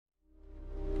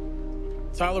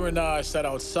Tyler and I sat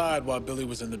outside while Billy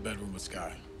was in the bedroom with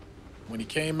Sky. When he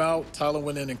came out, Tyler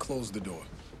went in and closed the door.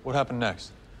 What happened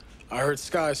next? I heard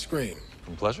Sky scream.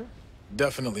 From pleasure?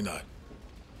 Definitely not.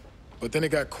 But then it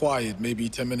got quiet. Maybe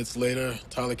 10 minutes later,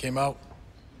 Tyler came out.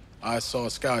 I saw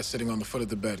Sky sitting on the foot of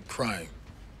the bed, crying,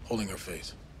 holding her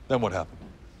face. Then what happened?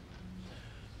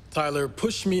 Tyler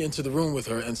pushed me into the room with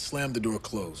her and slammed the door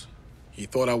closed. He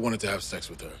thought I wanted to have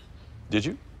sex with her. Did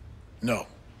you? No.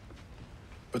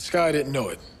 But Sky didn't know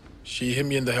it. She hit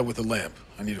me in the head with a lamp.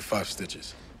 I needed 5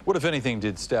 stitches. What, if anything,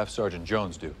 did Staff Sergeant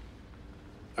Jones do?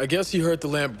 I guess he heard the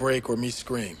lamp break or me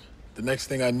scream. The next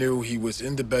thing I knew, he was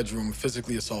in the bedroom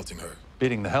physically assaulting her.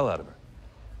 Beating the hell out of her?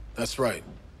 That's right.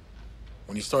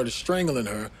 When he started strangling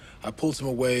her, I pulled him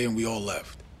away and we all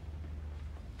left.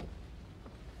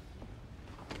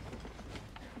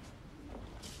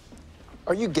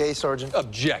 Are you gay, Sergeant?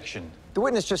 Objection. The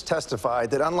witness just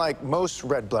testified that unlike most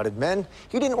red-blooded men,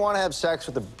 he didn't want to have sex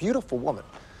with a beautiful woman.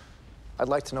 I'd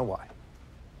like to know why.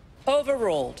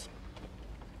 Overruled.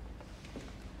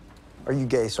 Are you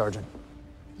gay, Sergeant?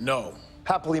 No.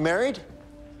 Happily married?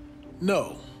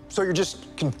 No. So you're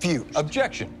just confused?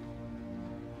 Objection.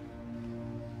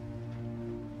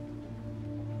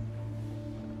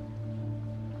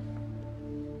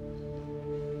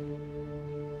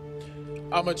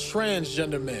 I'm a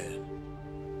transgender man.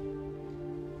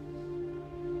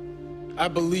 I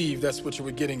believe that's what you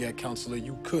were getting at, Counselor.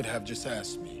 You could have just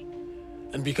asked me.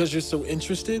 And because you're so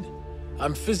interested,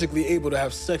 I'm physically able to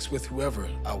have sex with whoever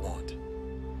I want.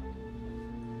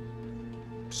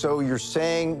 So you're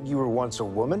saying you were once a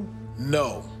woman?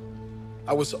 No.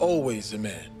 I was always a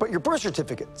man. But your birth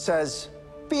certificate says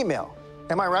female.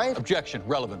 Am I right? Objection.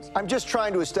 Relevance. I'm just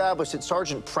trying to establish that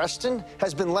Sergeant Preston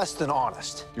has been less than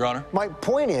honest. Your Honor? My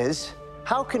point is,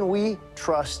 how can we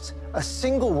trust a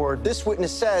single word this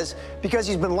witness says because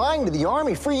he's been lying to the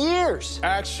Army for years?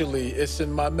 Actually, it's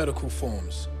in my medical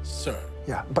forms, sir.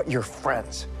 Yeah, but your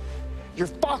friends, your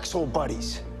foxhole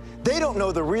buddies, they don't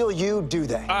know the real you, do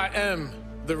they? I am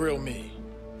the real me.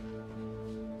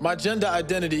 My gender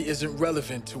identity isn't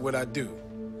relevant to what I do,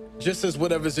 just as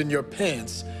whatever's in your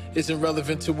pants isn't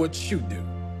relevant to what you do.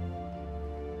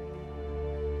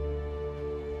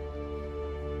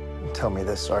 Tell me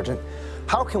this, Sergeant.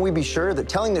 How can we be sure that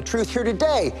telling the truth here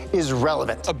today is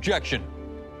relevant? Objection.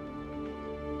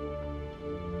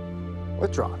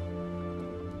 Withdrawn.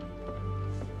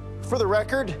 For the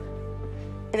record,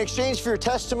 in exchange for your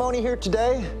testimony here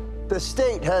today, the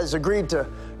state has agreed to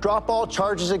drop all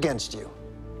charges against you.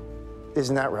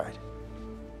 Isn't that right?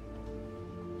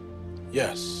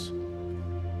 Yes.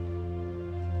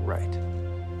 Right.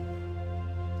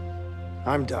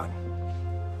 I'm done.